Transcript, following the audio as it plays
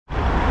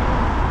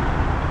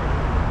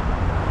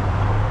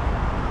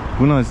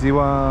Bună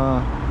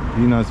ziua,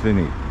 bine ați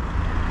venit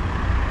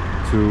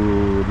to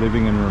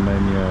Living in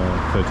Romania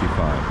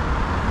 35.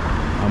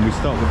 And we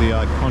start with the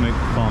iconic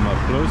Farmer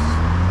Plus,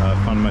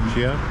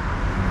 Farmacia.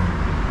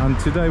 And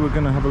today we're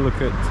going to have a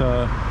look at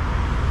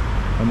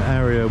an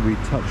area we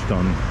touched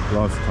on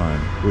last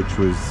time, which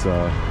was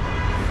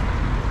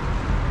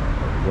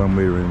when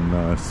we were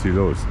in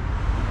Silos.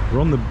 We're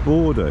on the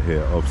border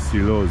here of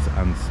Silos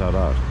and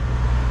Sărari,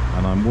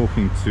 and I'm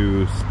walking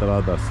to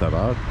Strada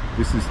Sărari.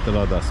 This is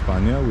Strada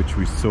Spania, which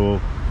we saw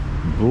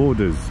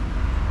borders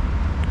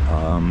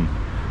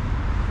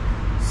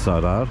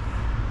Sărari,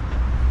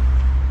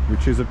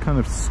 which is a kind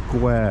of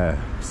square,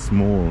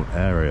 small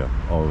area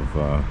of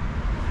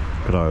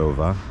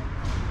Craiova.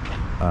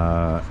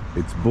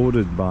 It's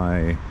bordered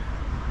by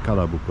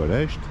Cala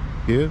Bucharest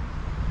here,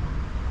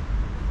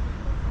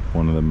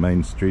 one of the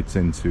main streets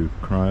into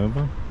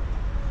Craiova.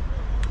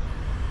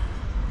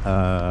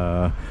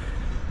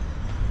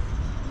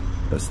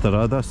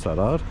 Strada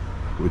Sărari,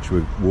 which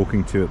we're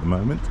walking to at the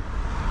moment,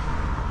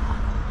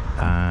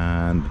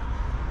 and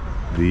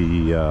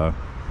the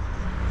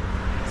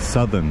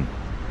southern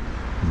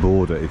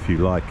border, if you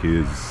like,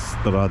 is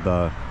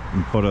Strada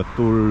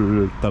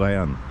Imperatorul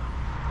Traian,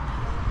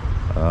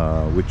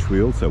 which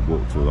we also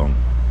walked along.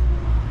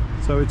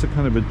 So it's a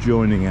kind of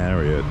adjoining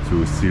area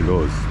to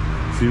Silos.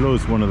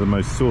 Silos is one of the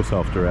most sought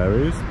after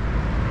areas.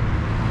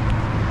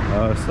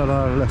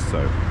 Sărari less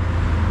so,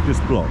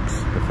 just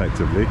blocks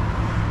effectively.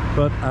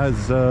 But as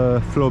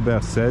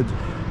Flaubert said,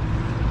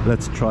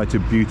 let's try to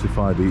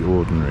beautify the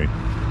ordinary.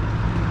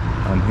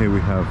 And here we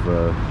have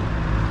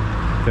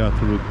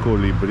Teatrul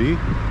Colibri,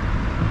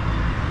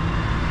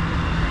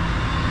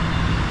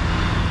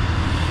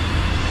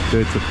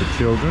 theatre for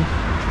children,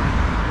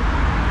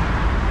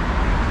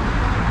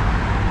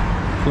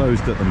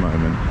 closed at the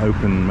moment,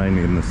 open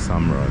mainly in the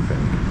summer, I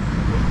think.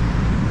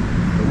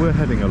 But we're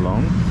heading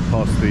along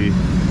past the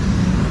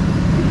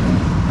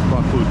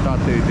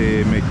Facultate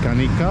de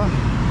Mecanica,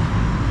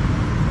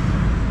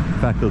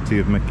 Faculty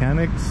of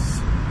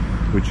Mechanics,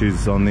 which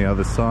is on the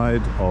other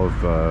side of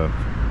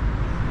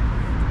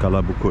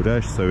Cala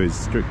Bucharest, so is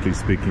strictly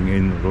speaking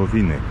in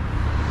Rovine.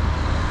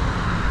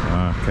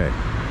 Okay.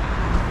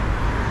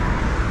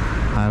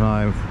 And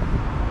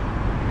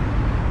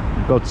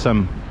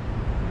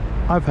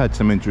I've had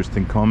some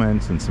interesting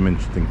comments and some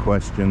interesting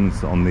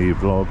questions on the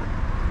vlog,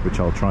 which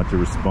I'll try to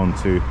respond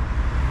to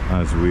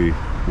as we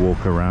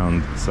walk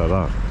around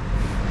Sărari.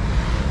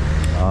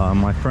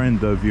 My friend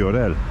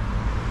Viorel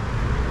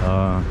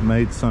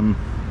made some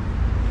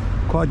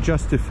quite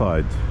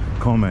justified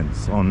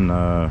comments on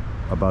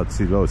about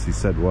Silos. He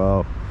said,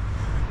 well,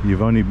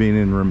 you've only been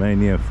in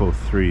Romania for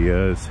 3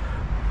 years,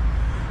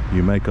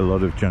 you make a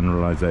lot of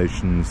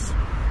generalizations.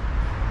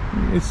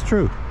 It's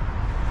true,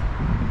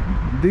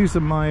 these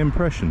are my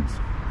impressions.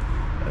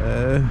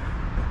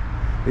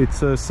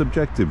 It's a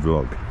subjective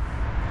vlog.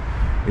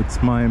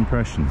 It's my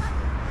impressions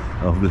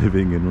of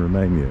living in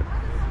Romania.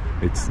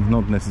 It's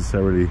not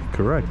necessarily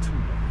correct,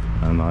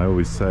 and I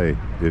always say,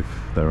 if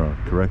there are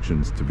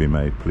corrections to be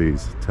made,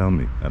 please tell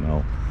me, and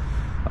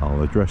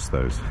I'll address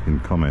those in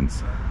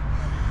comments.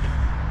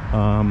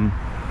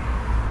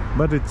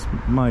 But it's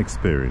my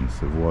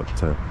experience of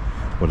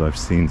what I've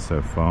seen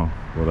so far,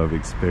 what I've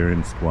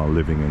experienced while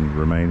living in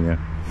Romania,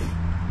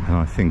 and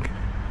I think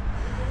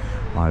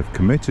I've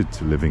committed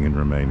to living in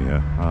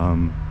Romania.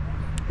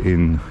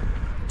 In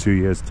 2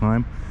 years'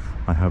 time,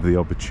 I have the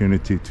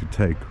opportunity to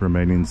take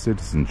Romanian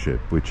citizenship,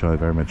 which I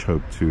very much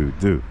hope to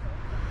do.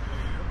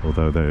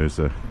 Although there is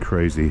a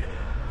crazy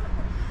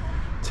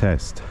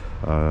test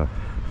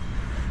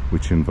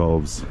which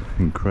involves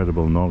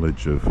incredible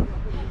knowledge of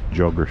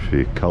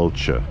geography,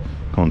 culture,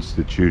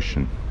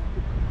 constitution,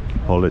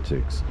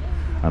 politics,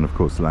 and of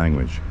course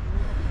language.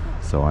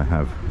 So I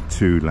have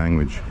 2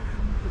 language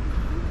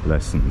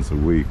lessons a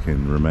week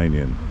in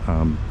Romanian.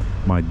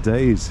 My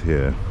days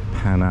here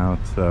pan out,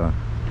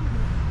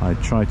 I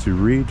try to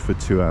read for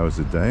 2 hours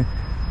a day,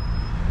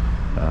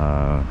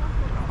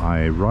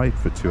 I write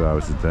for 2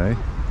 hours a day,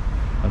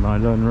 and I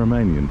learn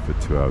Romanian for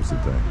 2 hours a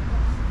day.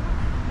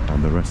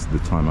 And the rest of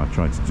the time I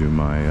try to do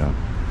my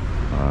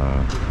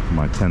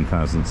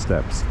 10,000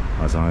 steps,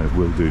 as I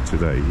will do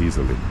today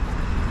easily,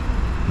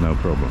 no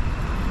problem.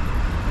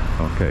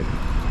 Okay,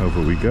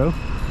 over we go.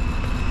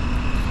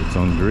 It's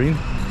on green.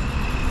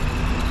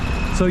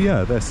 So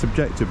yeah, they're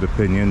subjective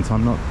opinions.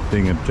 I'm not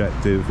being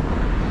objective.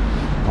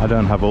 I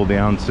don't have all the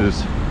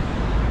answers.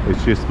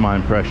 It's just my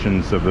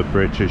impressions of a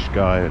British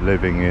guy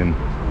living in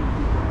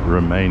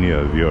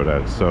Romania,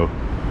 Viorel. So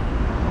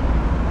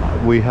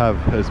we have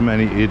as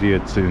many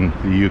idiots in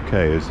the UK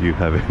as you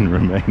have in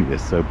Romania,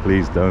 so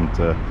please don't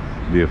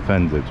be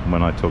offended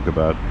when I talk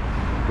about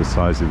the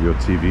size of your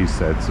TV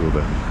sets or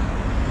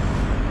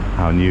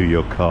how new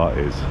your car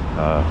is.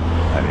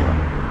 Anyway,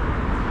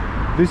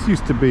 this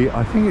used to be,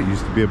 I think it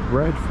used to be a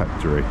bread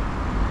factory,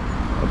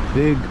 a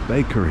big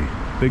bakery,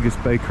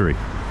 biggest bakery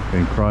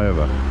in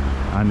Craiova,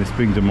 and it's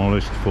being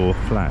demolished for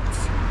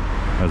flats.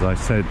 As I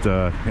said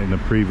in a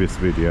previous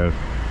video,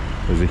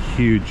 there's a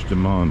huge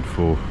demand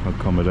for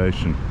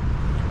accommodation,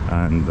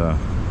 and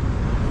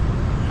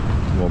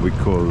what we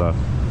call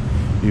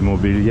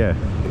immobilier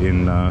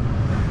in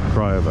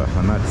Craiova,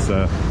 and that's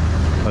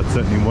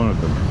certainly one of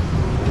them.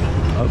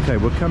 Okay,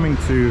 we're coming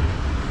to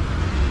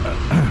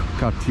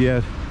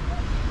Quartier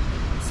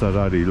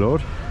Sărari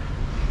Lord,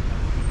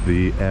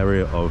 the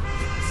area of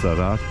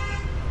Sărari,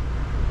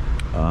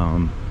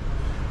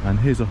 and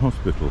here's a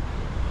hospital,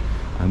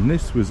 and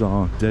this was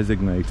our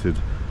designated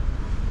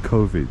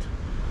COVID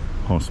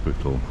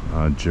hospital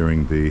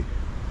during the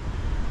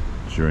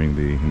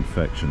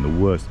infection, the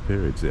worst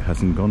periods. It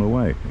hasn't gone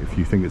away. If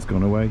you think it's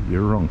gone away,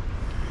 you're wrong.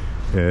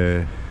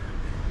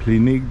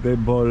 Clinique de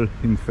Boli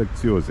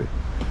Infectiose.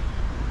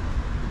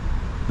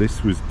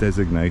 This was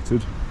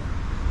designated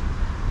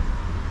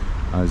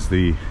as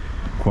the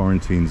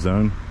quarantine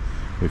zone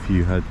if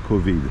you had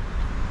COVID,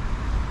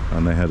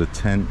 and they had a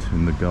tent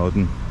in the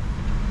garden,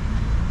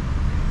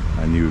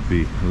 and you would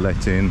be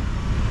let in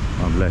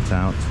and let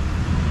out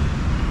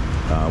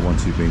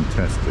once you've been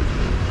tested.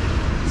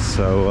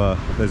 So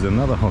there's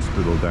another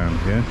hospital down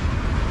here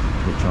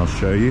which I'll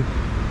show you.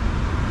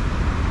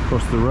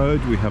 Across the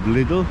road we have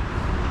Lidl,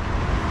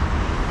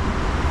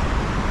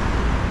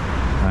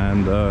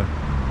 and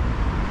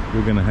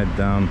we're going to head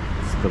down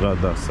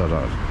Strada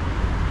Sărari,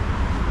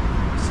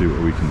 see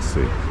what we can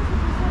see.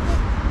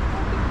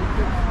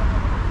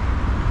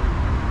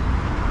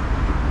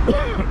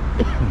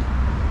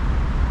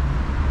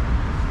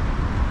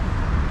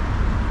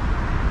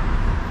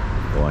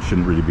 Oh, I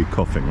shouldn't really be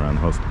coughing around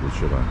the hospital,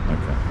 should I?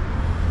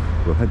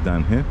 Okay, we'll head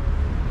down here.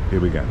 Here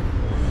we go.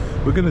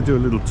 We're going to do a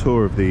little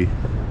tour of the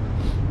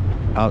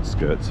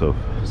outskirts of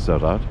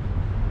Sărari.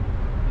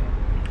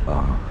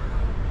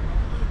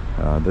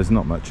 There's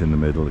not much in the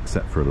middle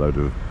except for a load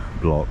of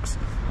blocks,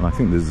 and I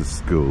think there's a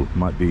school.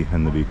 Might be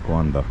Henry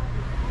Quanda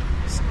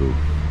School,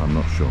 I'm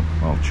not sure.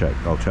 I'll check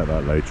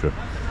that later.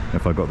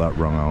 If I got that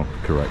wrong, I'll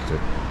correct it.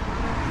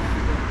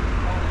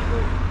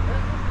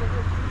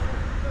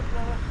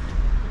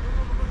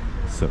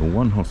 So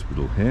one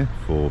hospital here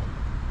for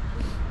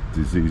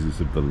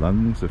diseases of the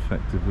lungs,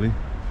 effectively,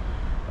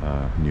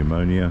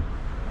 pneumonia.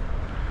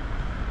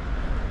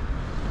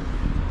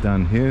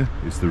 Down here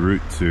is the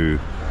route to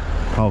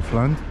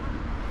Kaufland,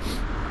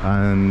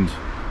 and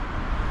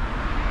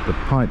the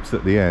pipes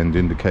at the end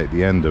indicate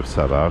the end of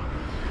Sărari.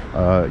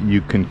 You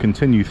can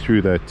continue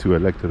through there to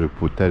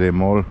Electroputere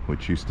Mall,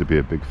 which used to be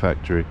a big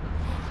factory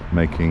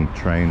making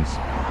trains,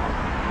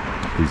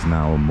 is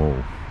now a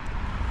mall.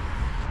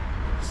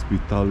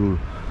 Spitalul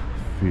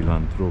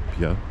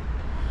Filantropia,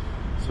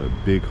 so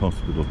big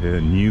hospital here,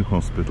 new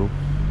hospital.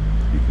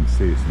 You can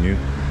see it's new,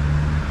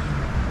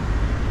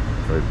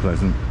 very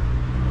pleasant.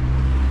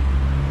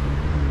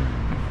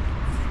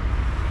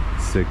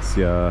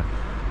 Secția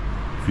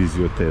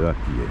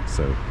Physiotherapie,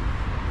 so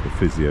the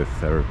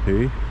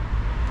physiotherapy,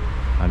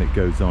 and it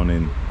goes on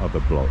in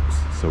other blocks.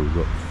 So we've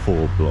got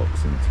 4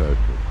 blocks in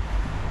total,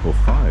 or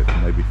 5,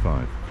 maybe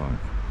 5.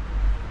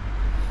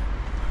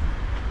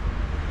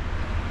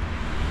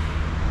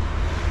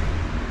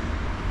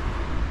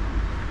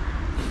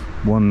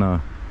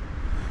 One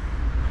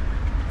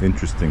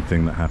interesting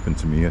thing that happened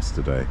to me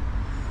yesterday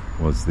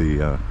was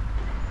the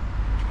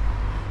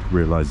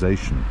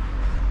realization.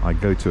 I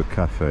go to a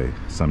cafe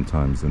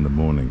sometimes in the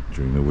morning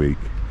during the week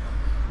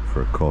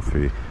for a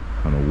coffee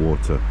and a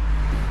water,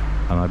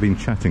 and I've been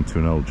chatting to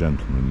an old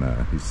gentleman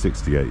there. He's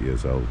 68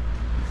 years old,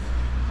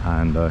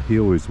 and he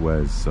always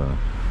wears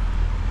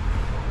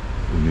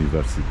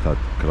Universitat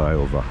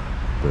Craiova,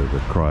 the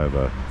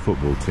Craiova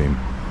football team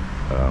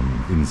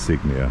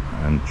insignia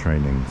and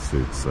training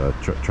suits,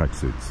 track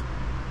suits,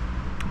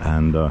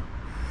 and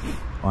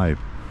I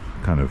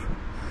kind of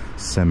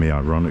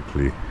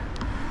semi-ironically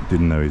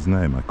didn't know his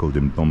name. I called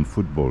him Dom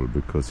Football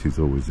because he's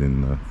always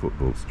in the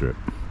football strip.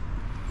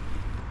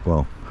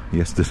 Well,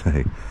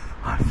 yesterday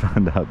I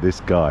found out this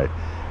guy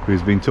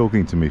who's been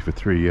talking to me for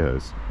 3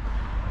 years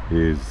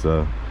is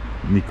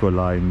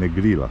Nicolae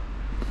Negrila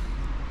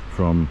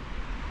from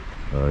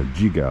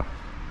Giga,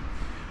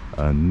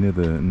 near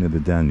the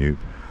Danube.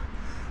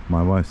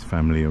 My wife's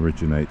family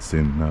originates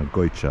in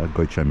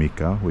Goicea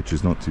Mica, which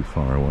is not too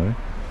far away.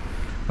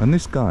 And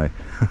this guy,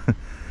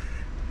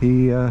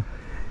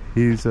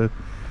 he's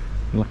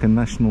like a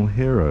national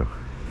hero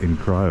in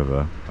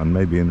Craiova and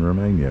maybe in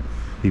Romania.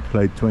 He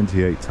played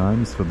 28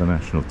 times for the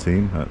national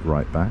team at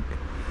right back.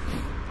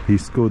 He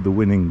scored the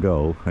winning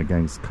goal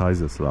against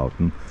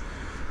Kaiserslautern,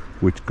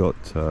 which got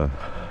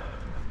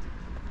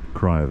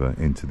Craiova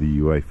into the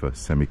UEFA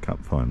semi-cup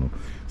final.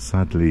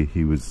 Sadly,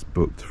 he was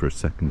booked for a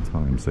second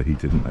time, so he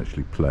didn't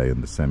actually play in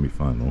the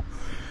semi-final.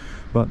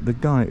 But the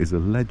guy is a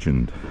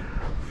legend.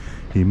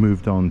 He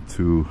moved on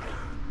to,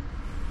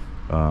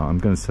 I'm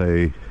going to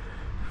say,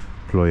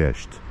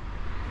 Ploiești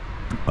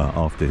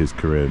after his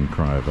career in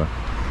Craiova,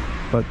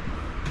 but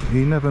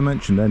he never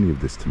mentioned any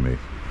of this to me,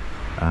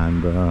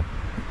 and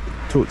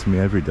talked to me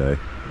every day.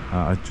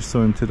 I just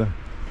saw him today.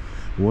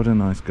 What a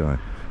nice guy.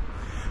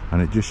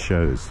 And it just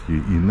shows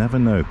you never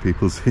know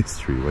people's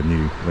history when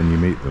you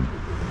meet them.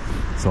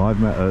 So I've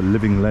met a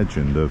living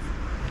legend of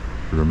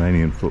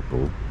Romanian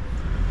football,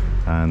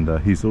 and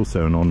he's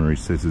also an honorary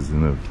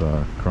citizen of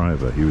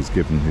Craiova. He was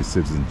given his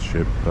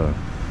citizenship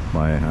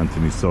by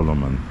Anthony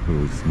Solomon, who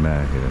was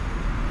mayor here.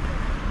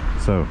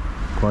 So,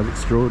 quite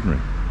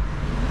extraordinary.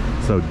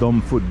 So,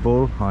 Dom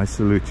Football, I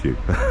salute you.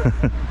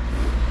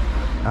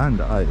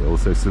 And I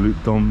also salute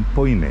Dom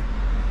Poine,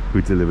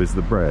 who delivers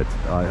the bread.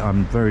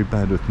 I'm very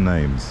bad with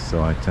names,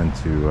 so I tend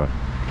to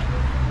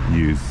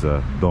use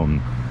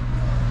Don.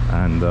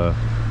 And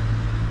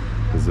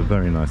there's a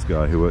very nice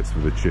guy who works for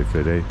the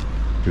Cifere,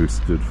 who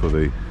stood for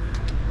the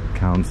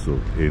council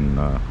in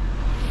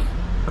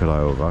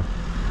Craiova.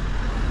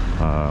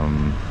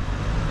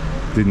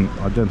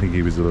 I don't think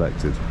he was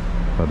elected,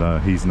 but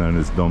he's known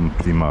as Dom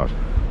Primar,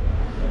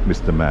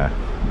 Mr. Mayor,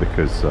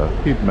 because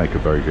he'd make a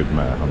very good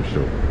mayor, I'm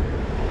sure.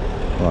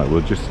 Right,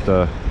 we'll just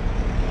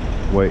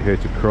wait here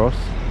to cross.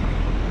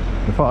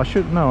 In fact, I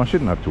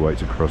shouldn't have to wait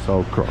to cross.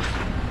 I'll cross.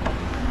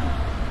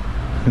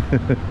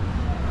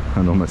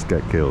 And almost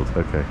get killed.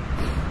 Okay.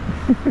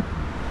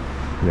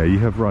 Yeah, you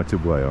have right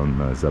of way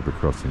on zebra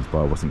crossings,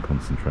 but I wasn't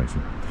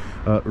concentrating.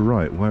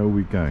 Right, where are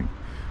we going?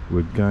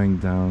 We're going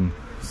down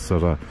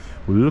Sărari.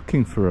 We're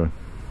looking for a...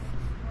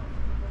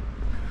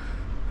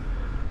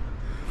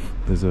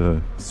 There's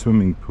a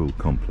swimming pool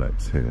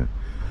complex here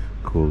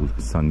called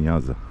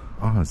Sanyaza.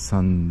 Ah,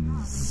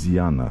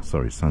 Sanziana.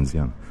 Sorry,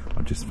 Sanziana.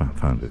 I just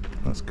found it.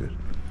 That's good.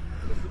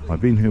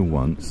 I've been here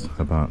once,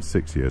 about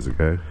 6 years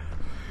ago.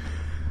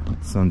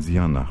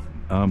 Sanziana.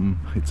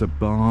 It's a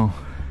bar.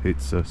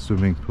 It's a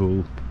swimming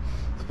pool.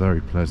 It's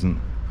very pleasant.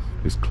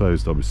 It's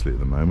closed, obviously, at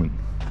the moment.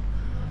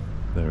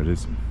 There it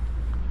is.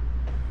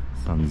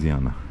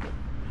 Sanziana.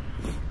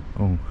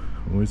 Oh,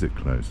 or is it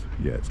closed?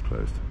 Yeah, it's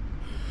closed.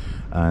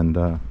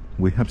 And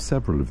we have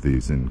several of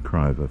these in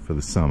Craiova for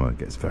the summer. It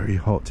gets very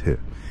hot here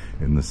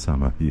in the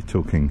summer. You're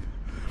talking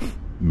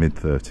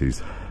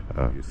mid-30s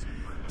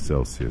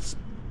Celsius.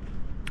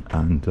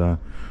 And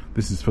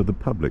this is for the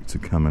public to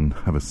come and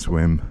have a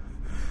swim,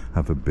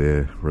 have a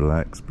beer,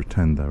 relax,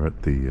 pretend they're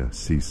at the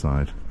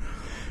seaside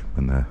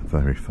when they're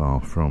very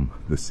far from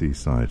the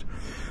seaside.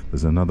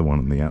 There's another one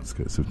on the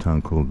outskirts of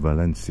town called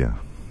Valencia,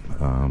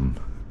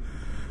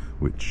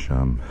 which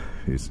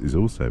is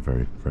also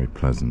very, very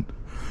pleasant.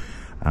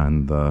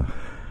 And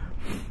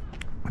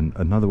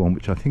another one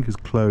which I think is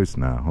closed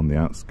now on the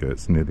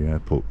outskirts near the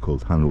airport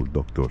called Hanul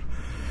Doctor.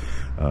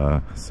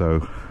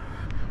 So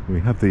we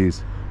have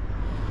these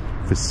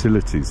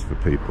facilities for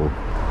people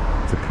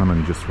to come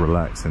and just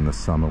relax in the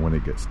summer when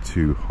it gets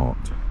too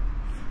hot,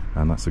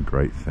 and that's a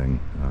great thing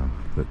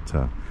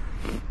that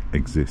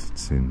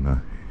exists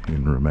in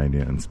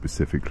Romania, and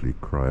specifically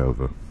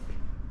Craiova.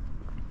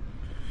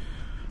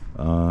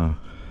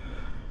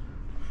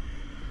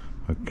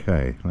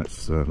 Okay,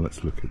 let's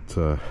look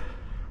at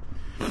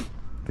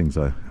things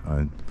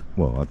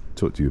well, I'll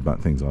talk to you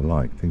about things I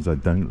like, things I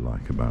don't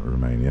like about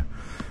Romania.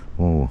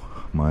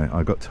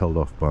 I got told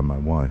off by my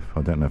wife.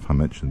 I don't know if I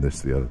mentioned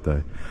this the other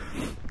day.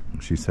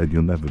 She said,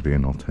 you'll never be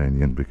an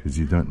Oltenian because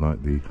you don't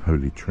like the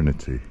Holy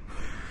Trinity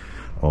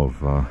of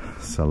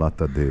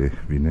salata de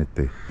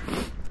vinete,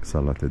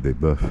 salata de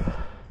boeuf,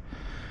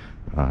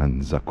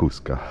 and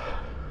zakuska.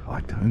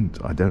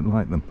 I don't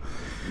like them.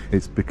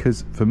 It's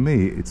because, for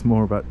me, it's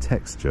more about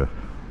texture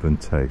than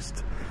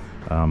taste.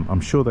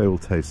 I'm sure they all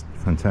taste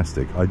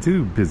fantastic. I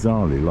do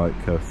bizarrely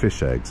like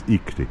fish eggs,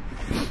 ikri.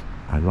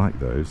 I like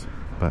those,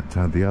 but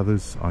the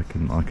others I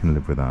can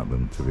live without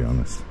them, to be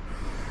honest,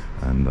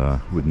 and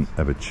wouldn't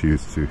ever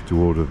choose to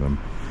order them,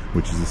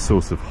 which is a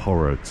source of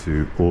horror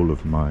to all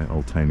of my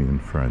Oltenian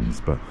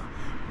friends, but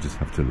we just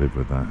have to live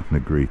with that and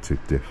agree to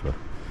differ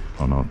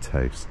on our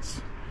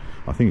tastes.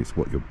 I think it's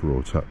what you're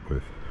brought up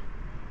with.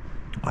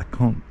 I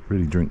can't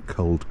really drink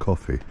cold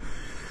coffee,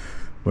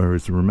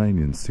 whereas the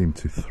Romanians seem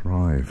to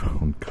thrive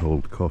on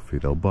cold coffee.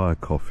 They'll buy a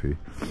coffee,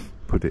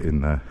 put it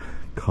in their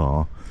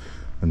car,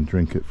 and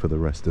drink it for the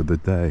rest of the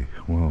day.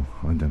 Well,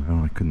 I don't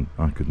know,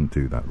 I couldn't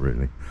do that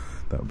really.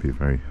 That would be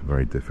very,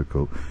 very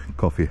difficult.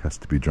 Coffee has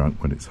to be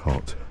drunk when it's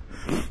hot,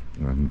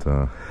 and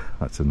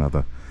that's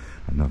another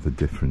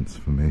difference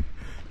for me.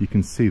 You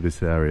can see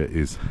this area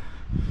is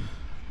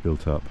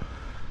built up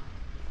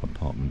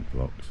apartment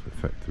blocks,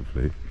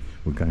 effectively.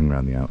 We're going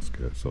around the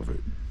outskirts of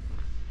it.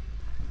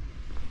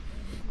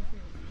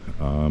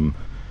 I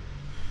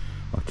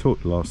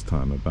talked last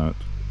time about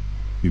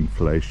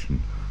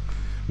inflation.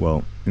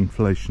 Well,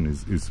 inflation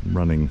is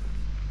running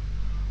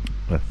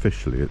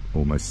officially at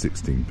almost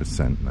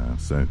 16% now,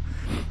 so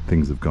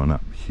things have gone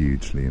up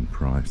hugely in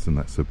price, and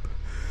that's a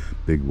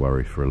big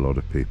worry for a lot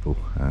of people,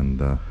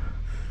 and a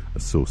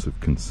source of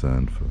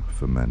concern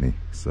for many.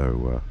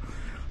 So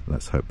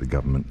let's hope the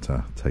government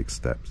takes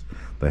steps.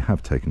 They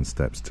have taken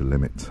steps to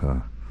limit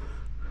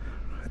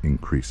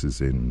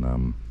increases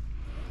in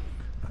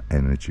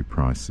energy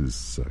prices,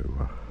 so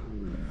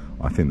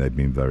I think they've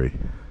been very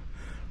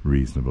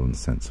reasonable and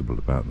sensible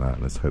about that.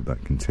 Let's hope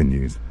that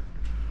continues.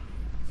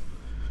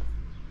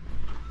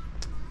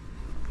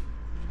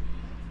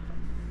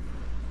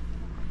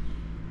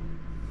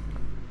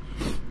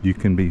 You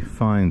can be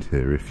fined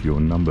here if your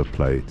number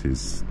plate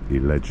is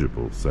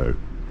illegible, so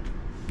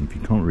If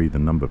you can't read the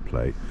number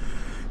plate,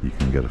 you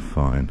can get a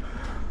fine.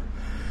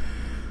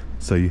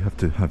 So you have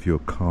to have your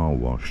car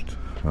washed,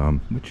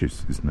 which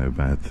is no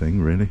bad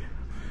thing really.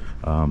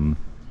 And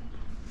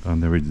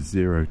there is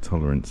 0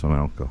 tolerance on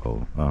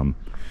alcohol.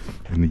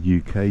 In the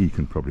UK you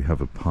can probably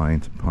have a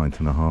pint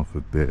and a half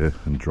of beer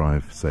and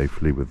drive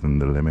safely within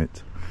the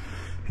limit.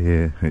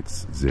 Here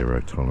it's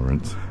 0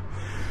 tolerance.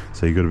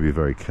 So you've got to be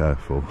very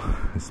careful,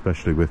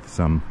 especially with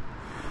some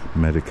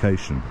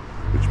medication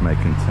which may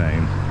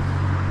contain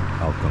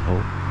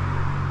alcohol,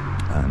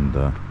 and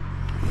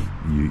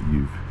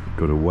you've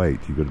got to wait.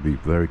 You've got to be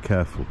very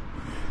careful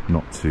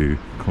not to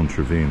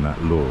contravene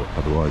that law,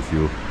 otherwise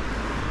you'll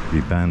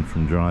be banned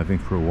from driving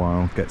for a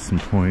while, get some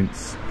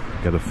points,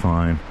 get a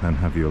fine, and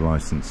have your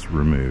license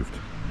removed.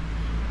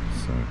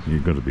 So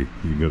you've got to be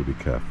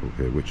careful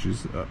here, which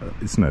is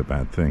it's no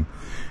bad thing.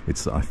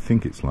 I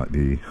think it's like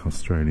the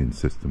Australian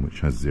system,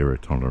 which has 0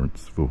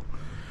 tolerance for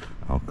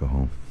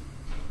alcohol.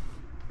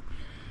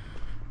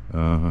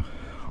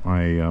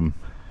 I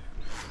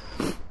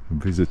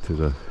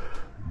visited a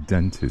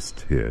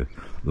dentist here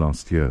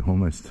last year,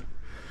 almost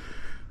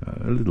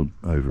a little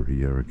over a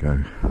year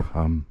ago.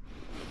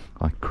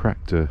 I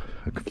cracked a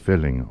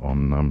filling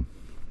on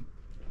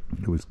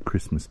it was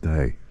Christmas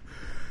Day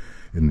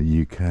in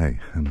the UK,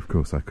 and of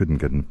course I couldn't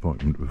get an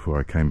appointment before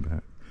I came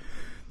back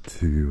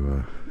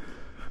to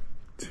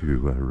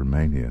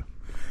Romania,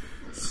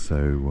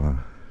 so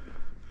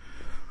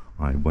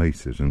I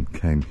waited and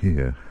came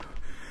here.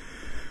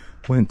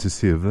 Went to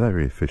see a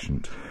very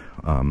efficient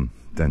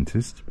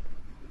dentist,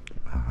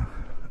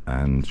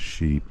 and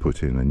she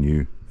put in a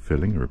new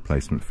filling, a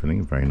replacement filling,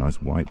 a very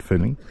nice white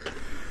filling,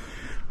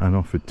 and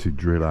offered to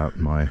drill out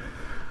my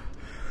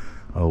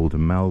old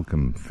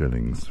amalgam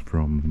fillings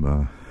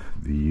from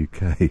the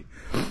UK,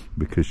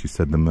 because she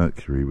said the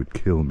mercury would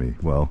kill me.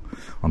 Well,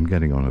 I'm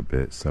getting on a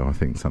bit, so I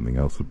think something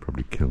else would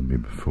probably kill me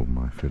before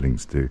my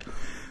fillings do,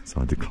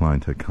 so I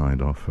declined her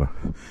kind offer.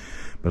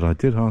 But I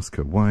did ask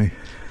her, why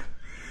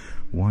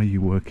are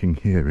you working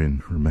here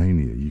in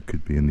Romania? You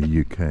could be in the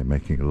UK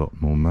making a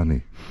lot more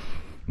money.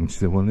 And she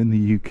said, well, in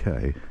the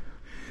UK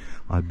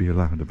I'd be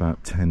allowed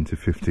about 10 to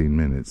 15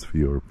 minutes for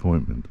your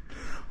appointment.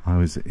 I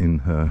was in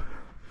her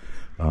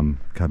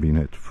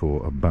cabinet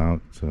for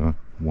about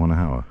 1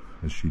 hour,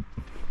 as she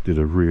did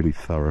a really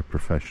thorough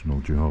professional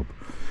job.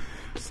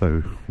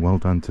 So well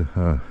done to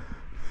her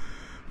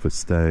for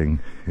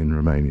staying in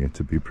Romania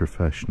to be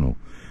professional.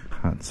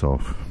 Hats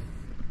off.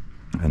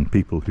 And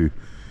people who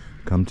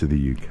come to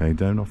the UK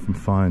don't often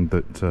find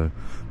that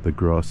the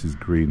grass is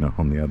greener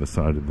on the other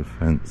side of the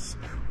fence,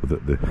 or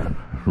that the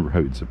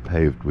roads are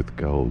paved with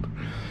gold.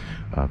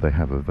 They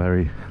have a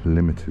very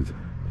limited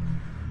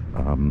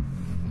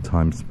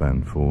time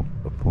span for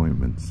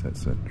appointments,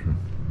 etc.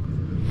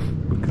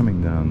 We're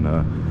coming down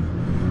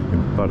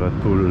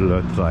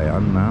Imperatul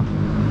Traian now.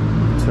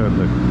 Turn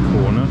the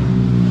corner.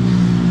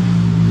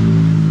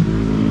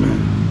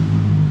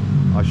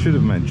 I should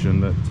have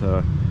mentioned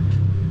that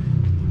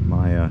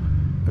my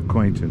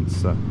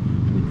acquaintance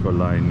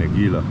Nicolae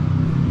Neghila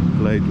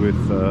played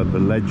with the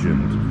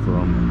legend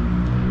from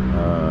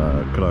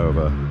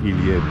Craiova,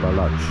 Ilie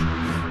Balac,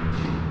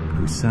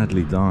 who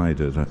sadly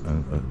died at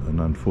an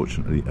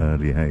unfortunately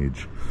early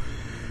age,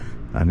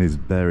 and is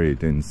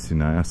buried in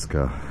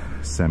Sinaasca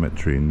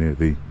cemetery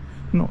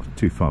not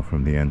too far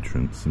from the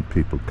entrance, and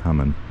people come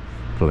and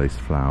place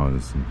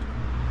flowers and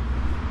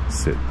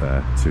sit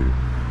there to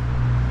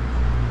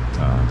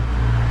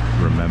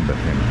remember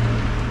him.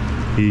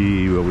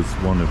 He was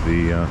one of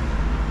the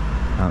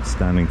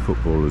outstanding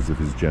footballers of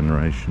his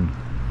generation,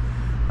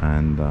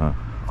 and I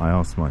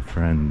asked my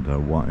friend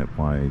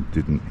why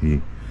didn't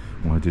he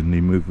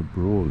move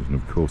abroad, and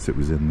of course it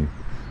was in the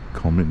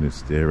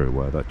communist era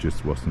where that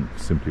just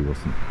simply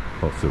wasn't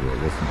possible.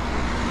 It wasn't.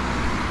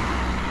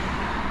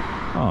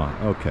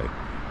 Okay,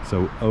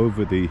 so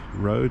over the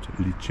road,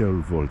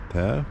 Liceu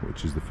Voltaire,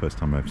 which is the first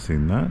time I've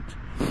seen that.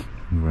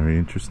 Very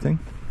interesting.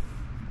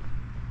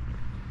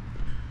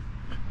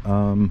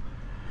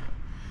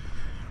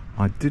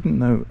 I didn't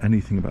know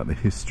anything about the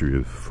history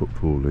of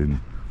football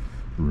in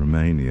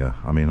Romania.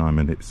 I mean, I'm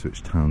an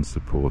Ipswich Town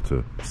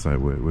supporter, so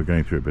we're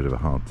going through a bit of a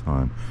hard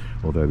time,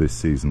 although this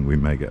season we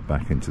may get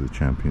back into the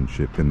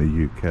Championship in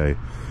the UK.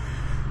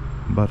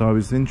 But I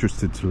was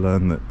interested to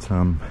learn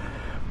that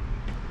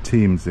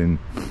teams in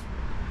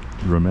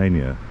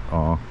Romania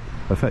are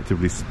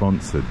effectively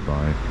sponsored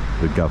by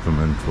the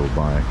government or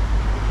by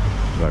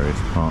various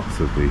parts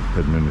of the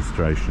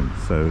administration.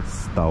 So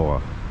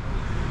Steaua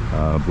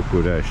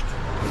Bucharest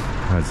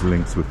has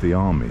links with the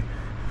army,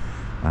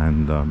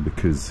 and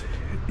because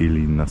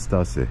Ili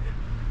Nastase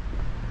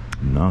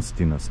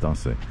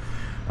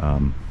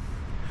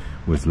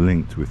was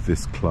linked with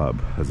this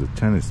club as a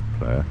tennis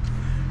player,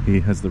 he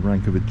has the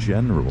rank of a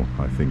general,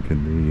 I think,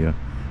 in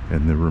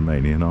the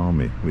Romanian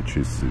army, which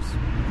is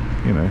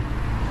you know,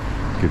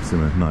 gives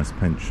him a nice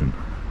pension.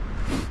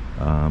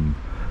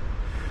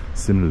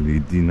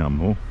 Similarly,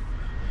 Dinamo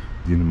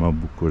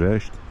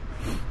Bucharest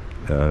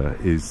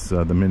is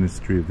the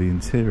Ministry of the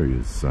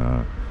Interior's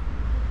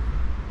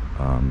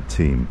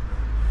team.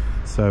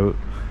 So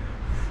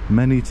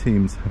many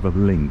teams have a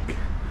link.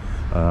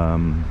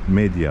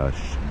 Mediaș,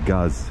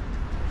 Gaz,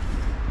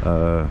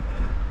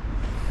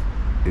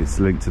 it's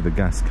linked to the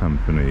gas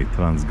company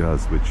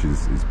Transgaz, which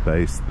is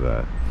based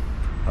there.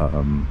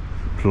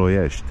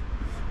 Ploiești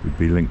would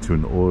be linked to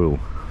an oil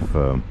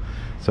firm.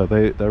 So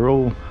they're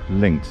all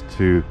linked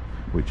to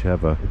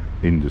whichever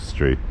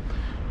industry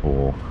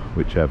or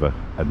whichever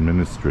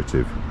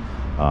administrative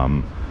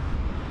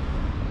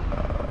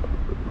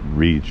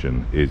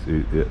region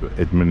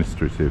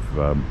administrative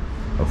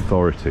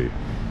authority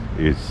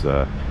is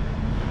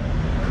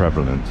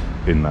prevalent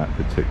in that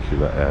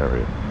particular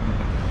area.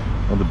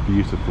 Another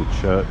beautiful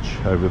church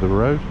over the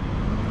road,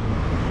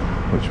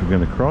 which we're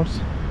going to cross,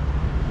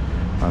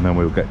 and then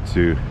we'll get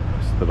to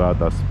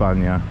Strada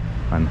Spania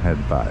and head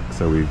back.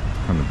 So we've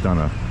kind of done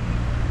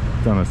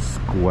a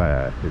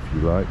square, if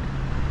you like.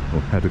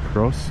 We'll head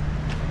across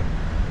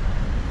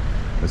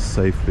as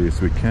safely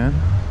as we can.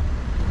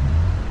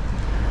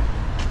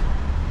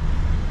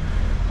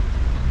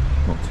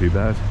 Not too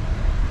bad.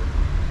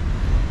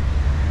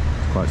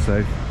 It's quite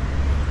safe.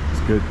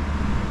 It's good.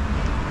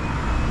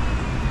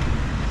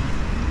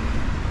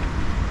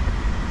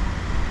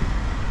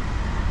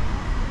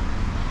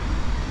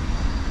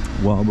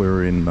 While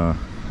we're in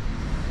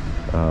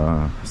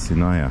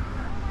Sinaia,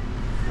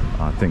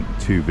 I think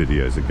 2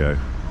 videos ago,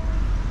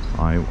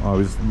 I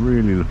was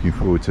really looking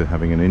forward to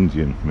having an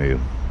Indian meal,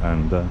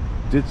 and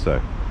did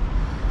so.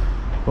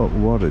 But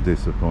what a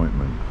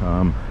disappointment.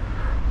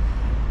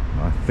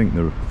 I think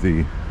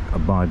the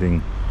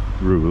abiding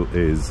rule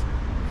is,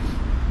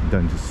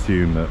 don't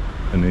assume that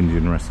an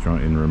Indian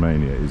restaurant in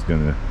Romania is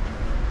going to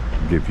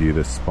give you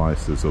the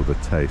spices or the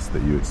taste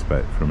that you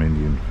expect from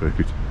Indian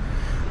food.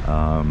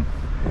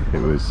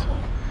 It was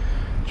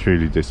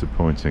truly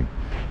disappointing.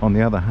 On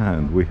the other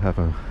hand, we have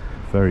a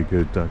very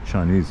good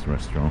Chinese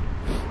restaurant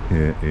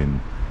here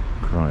in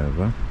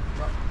Craiova,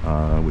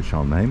 which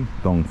I'll name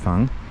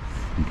Dongfang.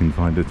 You can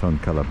find it on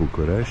Cala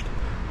Bucharest,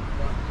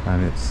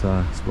 and it's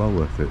well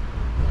worth it.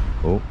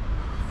 Oh,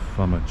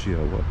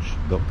 Pharmacia watch,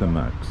 Dr.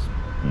 Max.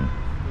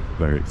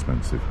 Very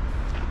expensive.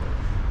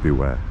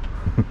 Beware.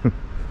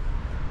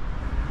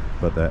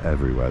 But they're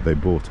everywhere. They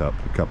bought up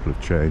a couple of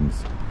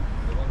chains,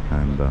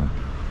 and they're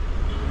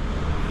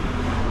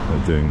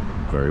doing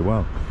very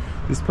well.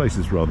 This place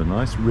is rather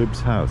nice.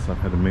 Rib's House. I've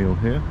had a meal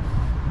here.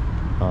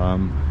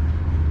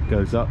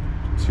 Goes up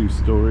 2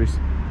 stories,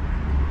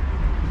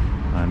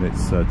 and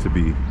it's to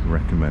be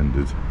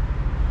recommended.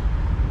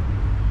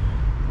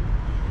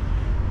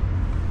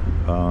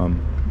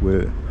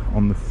 We're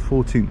on the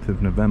 14th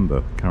of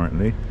November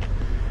currently,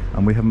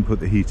 and we haven't put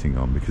the heating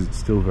on because it's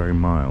still very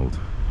mild,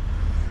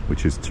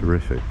 which is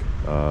terrific,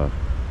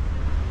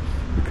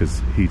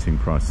 because heating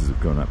prices have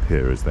gone up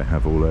here as they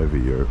have all over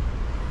Europe.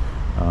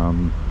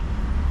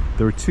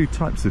 There are 2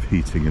 types of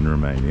heating in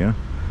Romania.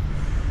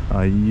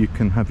 You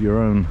can have your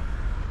own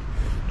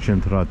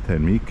central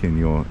thermic in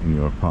your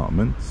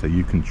apartment, so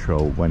you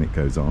control when it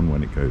goes on,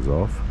 when it goes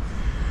off,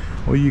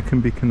 or you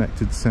can be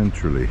connected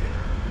centrally,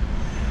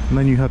 and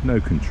then you have no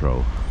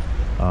control.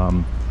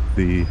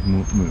 The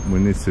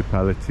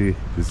municipality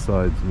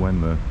decides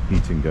when the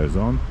heating goes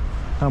on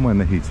and when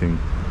the heating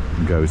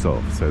goes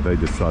off, so they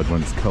decide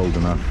when it's cold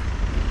enough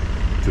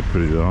to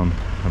put it on,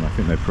 and I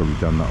think they've probably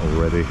done that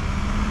already,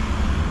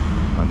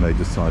 and they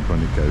decide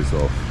when it goes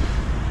off.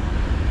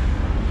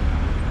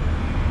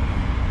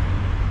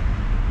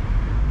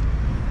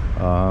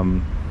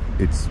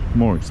 It's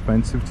more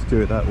expensive to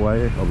do it that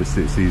way.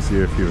 Obviously it's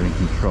easier if you're in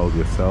control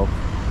yourself.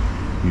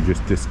 You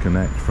just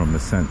disconnect from the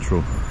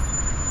central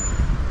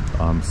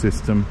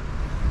system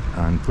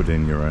and put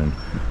in your own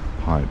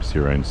pipes,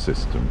 your own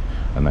system,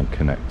 and then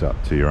connect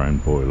up to your own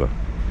boiler.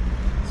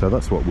 So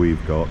that's what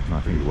we've got, and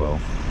I think, well,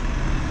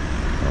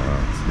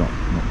 it's not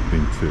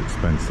been too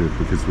expensive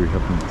because we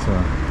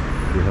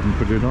haven't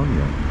put it on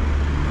yet.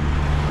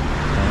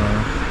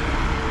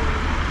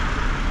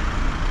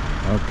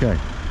 Okay,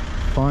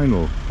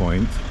 final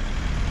point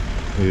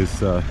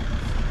is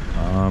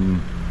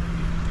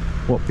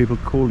what people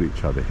call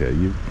each other here.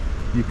 You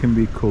can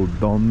be called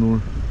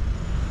Domnul.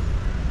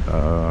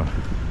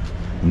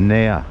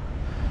 Nea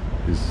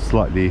is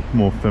slightly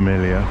more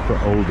familiar for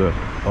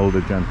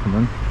older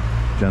gentlemen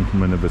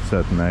of a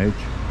certain age.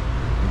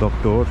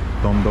 Doctor,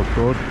 Dom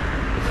Doctor,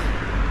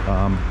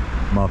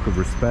 mark of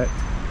respect,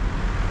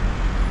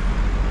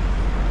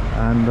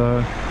 and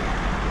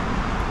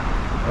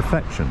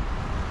affection.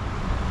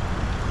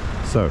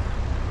 So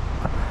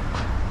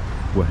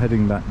we're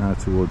heading back now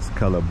towards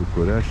Cala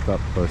Bucharest,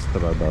 up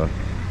Strada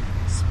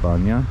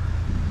Spania.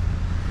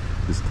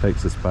 This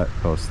takes us back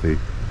past the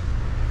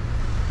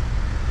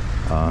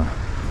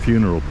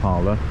funeral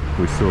parlour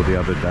we saw the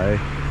other day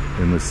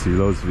in the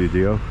Silos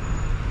video,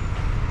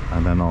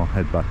 and then I'll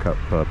head back up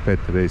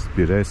Petre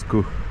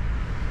Spirescu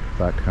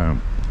back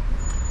home.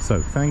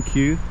 So thank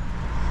you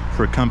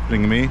for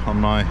accompanying me on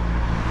my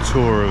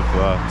tour of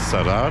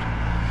Sărari.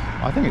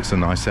 I think it's a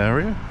nice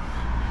area,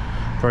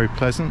 very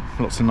pleasant,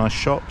 lots of nice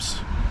shops,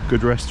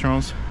 good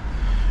restaurants,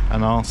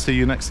 and I'll see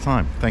you next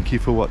time. Thank you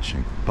for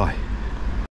watching. Bye.